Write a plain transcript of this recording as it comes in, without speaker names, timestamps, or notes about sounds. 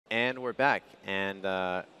And we're back. And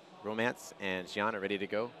Romance and Xian are ready to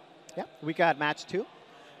go. Yeah, we got match 2.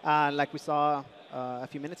 Like we saw a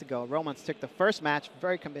few minutes ago, Romance took the first match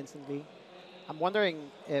very convincingly. I'm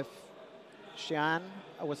wondering if Xian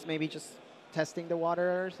was maybe just testing the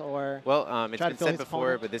waters or... Well, it's been said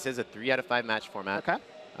before, but this is a 3 out of 5 match format. Okay.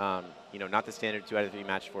 You know, not the standard 2 out of 3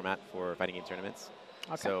 match format for fighting game tournaments.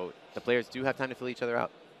 Okay. So the players do have time to fill each other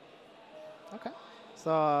out. Okay.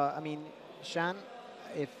 So, I mean, Xian,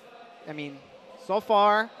 so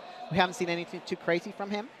far, we haven't seen anything too crazy from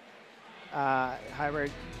him. However,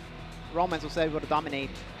 Romance was able to dominate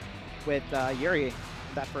with Yuri in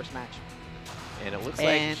that first match. And it looks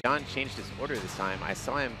like Xian changed his order this time. I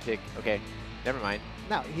saw him pick... Okay, never mind.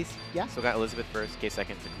 No, he's... Yeah. So got Elizabeth first, K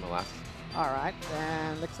second, Takuma last. All right.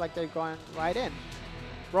 And looks like they're going right in.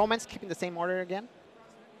 Romance keeping the same order again.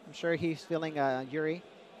 I'm sure he's feeling Yuri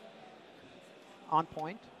on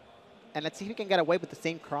point. And let's see if he can get away with the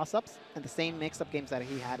same cross-ups and the same mix-up games that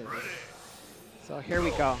he had. So here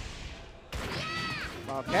we go.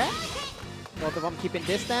 Okay. Both of them keeping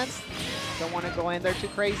distance. Don't want to go in there too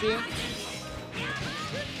crazy.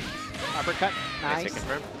 Uppercut. Nice. Nice to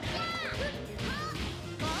confirm.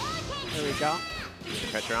 Here we go.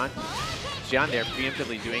 Pressure on. Xian there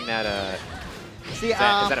preemptively doing that. See, is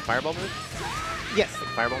that a fireball move? Yes. Like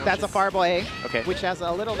fireball that's a fireball A, okay. Which has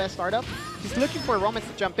a little less startup. He's looking for Romance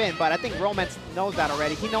to jump in, but I think Romance knows that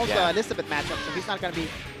already. He knows the Elizabeth matchup, so he's not going to be...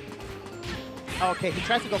 Okay, he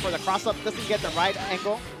tries to go for the cross-up, doesn't get the right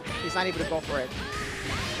angle. He's not able to go for it.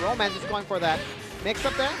 Romance is going for that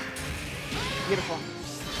mix-up there. Beautiful.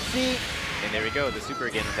 See... And there we go, the super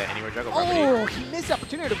again with that anywhere juggle property. Oh, he missed the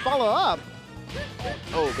opportunity to follow up.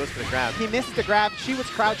 Oh, goes for the grab. He misses the grab. She was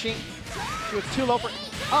crouching. She was too low for...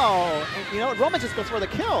 Oh, and you know what? Romance just goes for the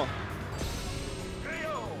kill.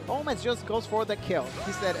 Romance just goes for the kill.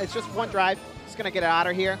 He said, it's just one drive. Just going to get it out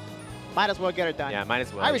of here. Might as well get it done. Yeah, might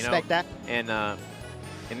as well. I respect that. And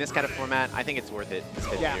in this kind of format, I think it's worth it to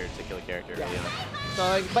spend here to kill a character early on.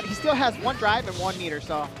 So, but he still has 1 drive and 1 meter,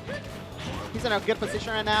 so he's in a good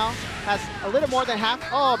position right now. Has a little more than half.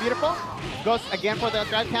 Oh, beautiful. Goes again for the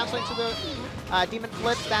drive cancel into the Demon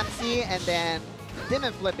Flip, stand C, and then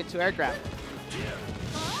Demon Flip into air grab.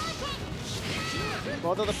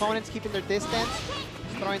 Both of the opponents keeping their distance.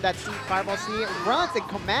 Throwing that C, fireball C. Runs and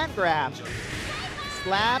command grab.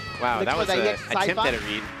 Slap. Wow, that was an attempt at a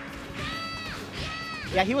read.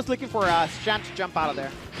 Yeah, he was looking for Xian to jump out of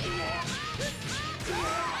there.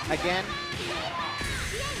 Again.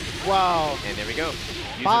 Whoa. And there we go.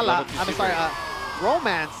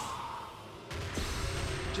 Romance.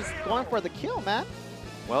 Just going for the kill, man.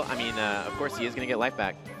 Well, I mean, of course, he is going to get life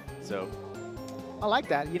back. So. I like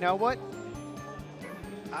that. You know what?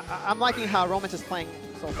 I'm liking how Romance is playing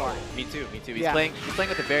so far. Me too, me too. He's playing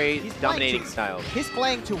with a very dominating style. He's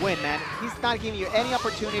playing to win, man. He's not giving you any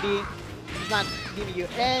opportunity. He's not giving you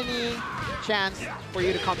any chance for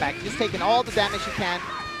you to come back. He's taking all the damage he can,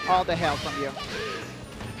 all the health from you.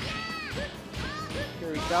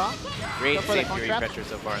 Here we go. Great safe Yuri pressure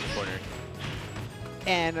so far in the corner.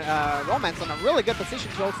 And Romance on a really good position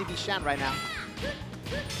to OCD Xian right now.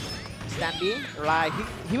 Stand B, right?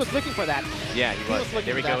 He was looking for that. Yeah, he was.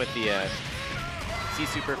 There we go with the C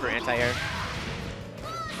super for anti-air.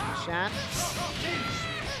 Xian.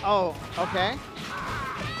 Oh, okay.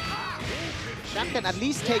 Xian can at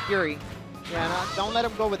least take Yuri. Yeah, no, don't let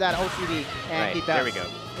him go with that OCD. And he does. There we go.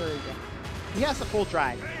 There we go. He has a full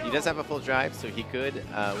drive. He does have a full drive, so he could,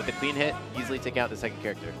 with a clean hit, easily take out the second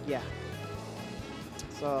character. Yeah.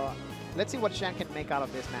 So let's see what Xian can make out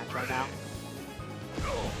of this match right now.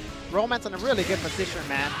 Romance in a really good position,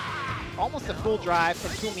 man. Almost a full drive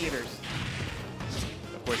from 2 meters.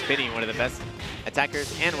 Of course, Penny, one of the best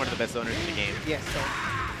attackers and one of the best owners in the game. Yes, sir.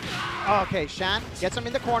 Okay, Xian gets him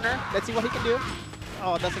in the corner. Let's see what he can do.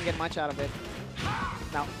 Oh, doesn't get much out of it.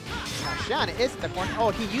 Now Xian is in the corner.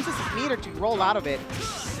 Oh, he uses his meter to roll out of it.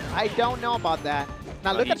 I don't know about that.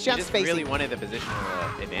 Now look at Xian's spacing. He really wanted the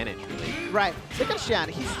positional advantage, really. Right. Look at Xian.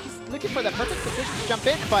 He's looking for the perfect position to jump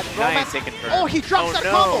in, but Romance. Oh, he drops that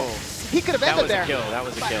combo. He could have ended there. That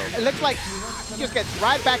was a kill. It looks like he just gets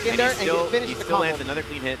right back in there and he finishes the combo. He still lands another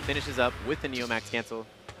clean hit, finishes up with the Neo Max cancel.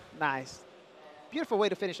 Nice. Beautiful way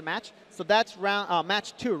to finish a match. So that's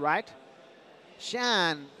match 2, right?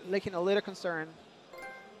 Xian looking a little concerned,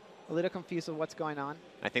 a little confused with what's going on.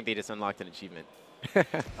 I think they just unlocked an achievement.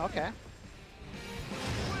 Okay.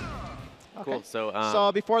 Cool.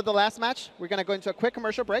 So before the last match, we're going to go into a quick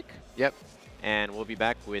commercial break. Yep. And we'll be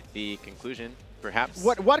back with the conclusion, perhaps.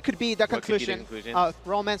 What could be the conclusion of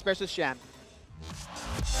Romance versus Xian?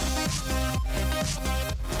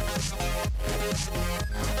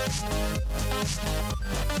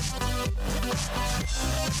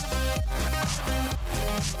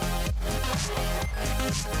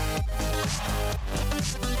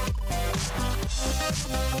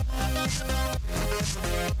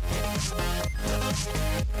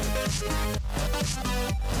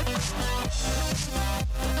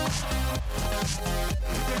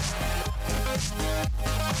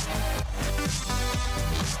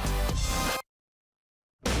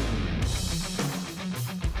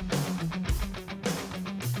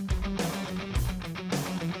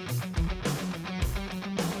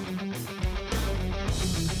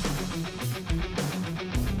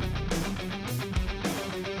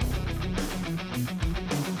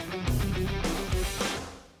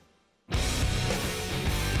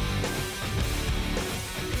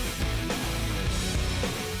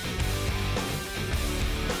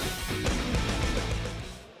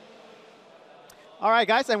 All right,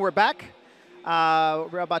 guys, and we're back.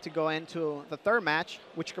 We're about to go into the third match,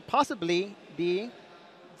 which could possibly be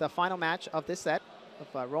the final match of this set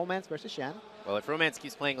of Romance versus Xian. Well, if Romance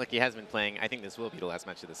keeps playing like he has been playing, I think this will be the last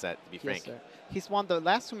match of the set, to be frank. Yes, sir. He's won the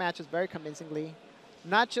last 2 matches very convincingly.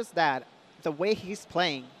 Not just that, the way he's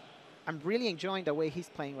playing. I'm really enjoying the way he's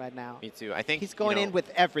playing right now. Me too. I think he's going in with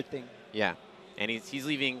everything. Yeah, and he's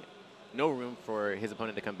leaving no room for his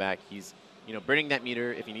opponent to come back. He's burning that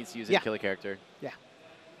meter if he needs to use it to kill a character. Yeah.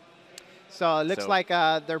 So it looks like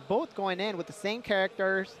they're both going in with the same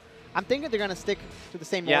characters. I'm thinking they're going to stick to the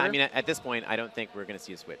same order. Yeah, I mean, at this point, I don't think we're going to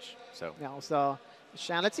see a switch. So. No, so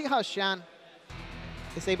Xian, let's see how Xian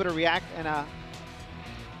is able to react and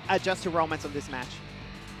adjust to Romance of this match.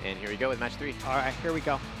 And here we go with match 3. All right, here we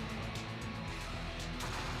go.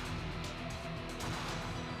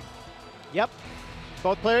 Yep.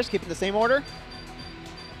 Both players keeping the same order.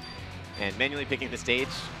 And manually picking the stage.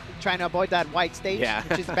 Trying to avoid that white stage,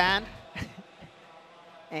 which is banned.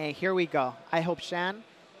 And here we go. I hope Xian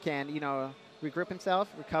can, regroup himself,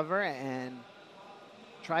 recover, and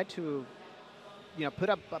try to, put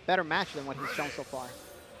up a better match than what he's shown so far.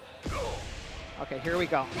 Okay, here we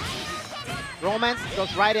go. Romance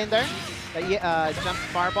goes right in there. Jump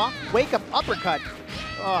fireball. Wake up uppercut.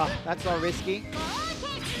 Oh, that's so risky.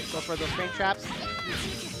 Go for those frame traps.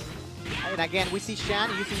 And again, we see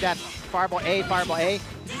Xian using that fireball A, fireball A.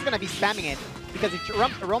 He's just going to be spamming it because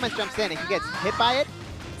if Romance jumps in and he gets hit by it,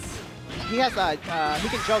 he has he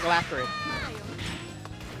can juggle after it.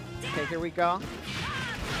 Okay, here we go.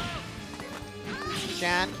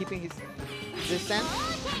 Xian keeping his distance.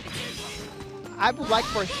 I would like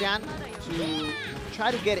for Xian to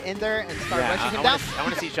try to get in there and start rushing him down. I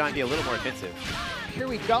want to see Xian be a little more offensive. Here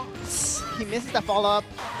we go. He misses the follow-up.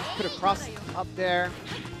 Put a cross up there.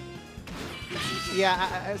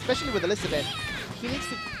 Yeah, especially with Elizabeth. He needs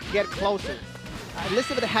to get closer.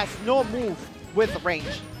 Elizabeth has no move with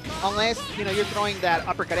range. Unless, you're throwing that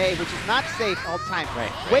uppercut A, which is not safe all the time.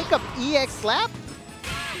 Right. Wake up EX slap.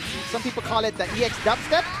 Some people call it the EX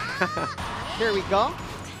dubstep. Here we go.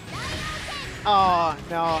 Oh,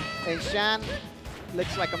 no. And Xian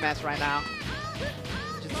looks like a mess right now.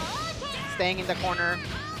 Just staying in the corner.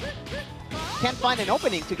 Can't find an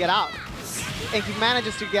opening to get out. And he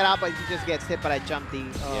manages to get out, but he just gets hit by that jump D.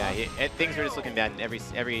 Oh. Yeah, things are just looking bad in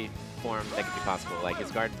every form that could be possible. Like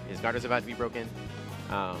his guard was about to be broken.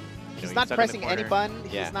 He's not pressing any button.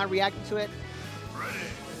 Yeah. He's not reacting to it.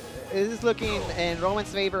 This is looking in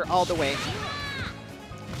Roman's favor all the way.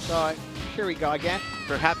 So here we go again.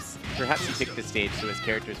 Perhaps he picked the stage so his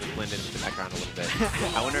characters would blend into the background a little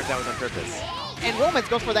bit. I wonder if that was on purpose. And Romance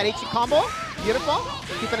goes for that HE combo. Beautiful.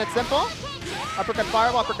 Keeping it simple. Uppercut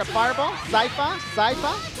fireball,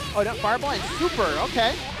 Saifa. Oh, no, fireball and super.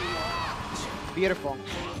 Okay. Beautiful.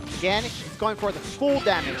 Again, he's going for the full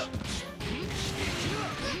damage.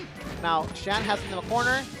 Now, Xian has him in the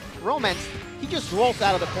corner. Romance, he just rolls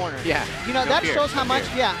out of the corner. Yeah. That shows how much,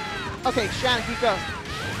 Okay, Xian, he goes.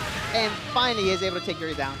 And finally, he is able to take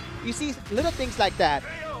Yuri down. You see little things like that.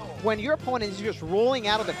 When your opponent is just rolling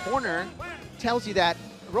out of the corner, tells you that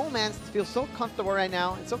Romance feels so comfortable right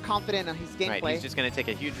now and so confident on his gameplay. Right, he's just going to take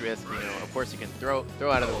a huge risk. Of course, you can throw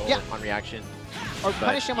out of the roll on reaction. Or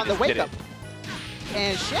punish him on the wake-up.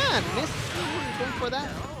 And Xian missed. Going for that.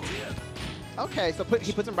 Okay, so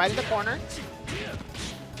he puts him right in the corner.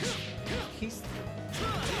 He's...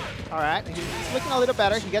 All right, he's looking a little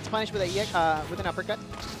better. He gets punished with an uppercut.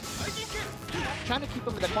 Trying to keep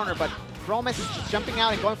him in the corner, but Romance is just jumping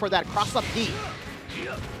out and going for that cross-up D.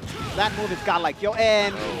 That move is godlike.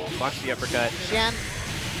 And blocks the uppercut. Xian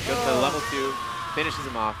goes to level 2, finishes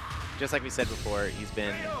him off. Just like we said before, he's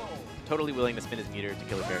been totally willing to spin his meter to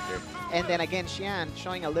kill a character. And then again, Xian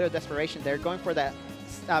showing a little desperation there, going for that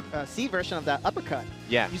C version of that uppercut.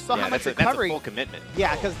 Yeah, you saw how much recovery. That's a full commitment.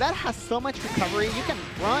 Yeah, because that has so much recovery. You can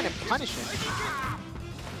run and punish him.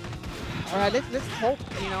 All right, let's hope,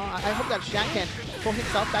 I hope that Xian can pull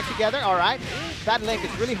himself back together. All right, that link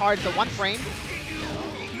is really hard. It's a 1 frame.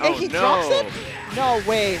 And he drops it? No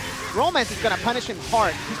way. Romance is going to punish him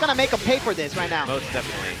hard. He's going to make him pay for this right now. Most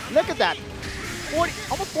definitely. Look at that.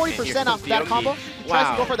 Almost 40% off that combo. He tries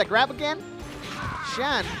to go for the grab again.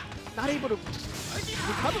 Xian not able to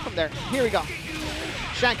recover from there. Here we go.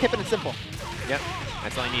 Xian keeping it simple. Yep,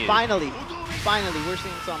 that's all I needed. Finally, we're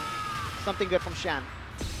seeing something good from Xian.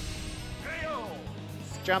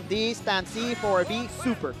 Jump D, stand C, forward B,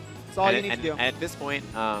 super. That's all you need to do. And at this point,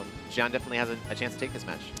 Xian definitely has a chance to take this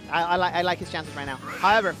match. I like his chances right now.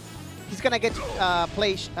 However, he's going to get to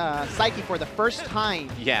play Psyche for the first time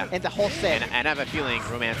in the whole set. And I have a feeling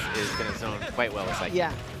Romance is going to zone quite well with Psyche.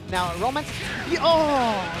 Yeah. Now, Romance...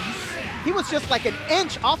 he was just like an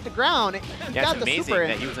inch off the ground. He Yeah, got it's the amazing super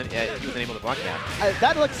that in. he wasn't able to block that.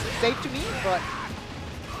 That looks safe to me, but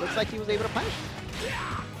looks like he was able to punish.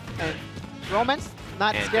 And Romance,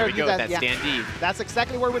 not And scared there to we use go, that. that stand D. That's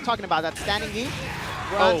exactly what we're talking about, that standing D.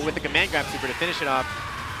 Oh, Runs. with the command grab super to finish it off.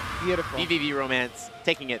 Beautiful. VVV Romance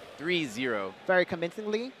taking it 3-0. Very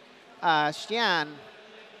convincingly. Xian,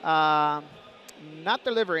 not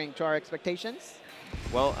delivering to our expectations.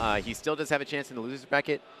 Well, he still does have a chance in the loser's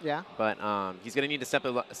bracket, Yeah. but he's going to need to step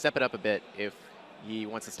it up a bit if he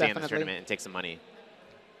wants to stay in this Definitely. tournament and take some money.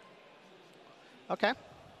 Okay.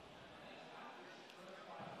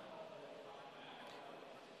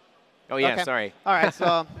 Oh, yeah, Okay. sorry. All right,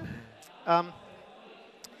 so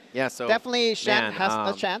Yeah, so definitely Xian man, has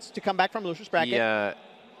a chance to come back from loser's bracket.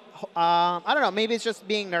 he, I don't know, maybe it's just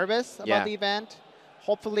being nervous about Yeah. the event.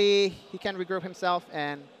 Hopefully he can regroup himself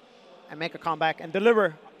and make a comeback and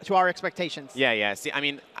deliver to our expectations. yeah. See, I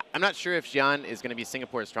mean, I'm not sure if Xian is going to be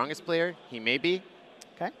Singapore's strongest player. He may be,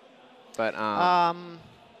 Okay. but Well,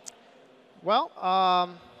 well,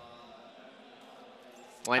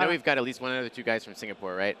 I know we've got at least one of the two guys from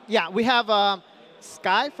Singapore, right? yeah, we have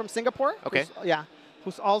Sky from Singapore. Okay.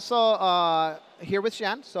 Who's also here with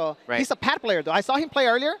Xian. So Right. he's a pad player, though. I saw him play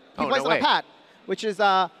earlier. He Oh, plays no on a way. pad, which is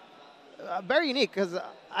very unique because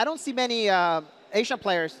I don't see many Asian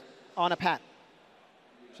players on a pad.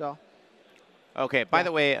 So Okay, by Yeah.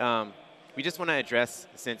 the way, we just want to address,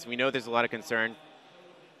 since we know there's a lot of concern,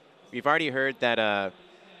 we've already heard that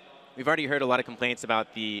we've already heard a lot of complaints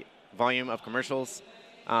about the volume of commercials.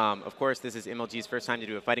 Of course, this is MLG's first time to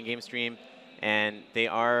do a fighting game stream, and they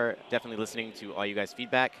are definitely listening to all you guys'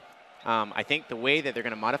 feedback. I think the way that they're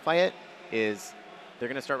going to modify it is they're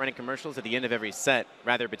going to start running commercials at the end of every set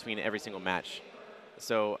rather between every single match.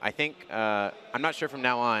 So I think, I'm not sure from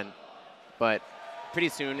now on, but pretty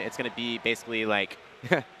soon it's going to be basically like,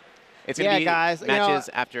 it's going to be guys, matches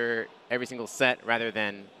after every single set rather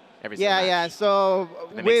than every single match. yeah. So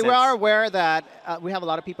that we make sense? are aware that we have a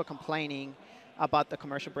lot of people complaining about the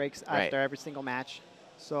commercial breaks Right. after every single match.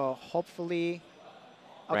 So hopefully,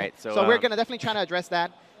 Right, So, so, we're gonna definitely try to address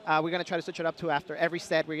that. We're gonna try to switch it up to after every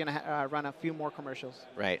set. We're gonna run a few more commercials.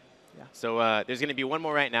 Right. Yeah. So there's going to be one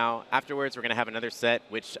more right now. Afterwards, we're going to have another set,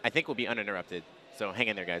 which I think will be uninterrupted. So hang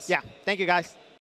in there, guys. Yeah. Thank you, guys.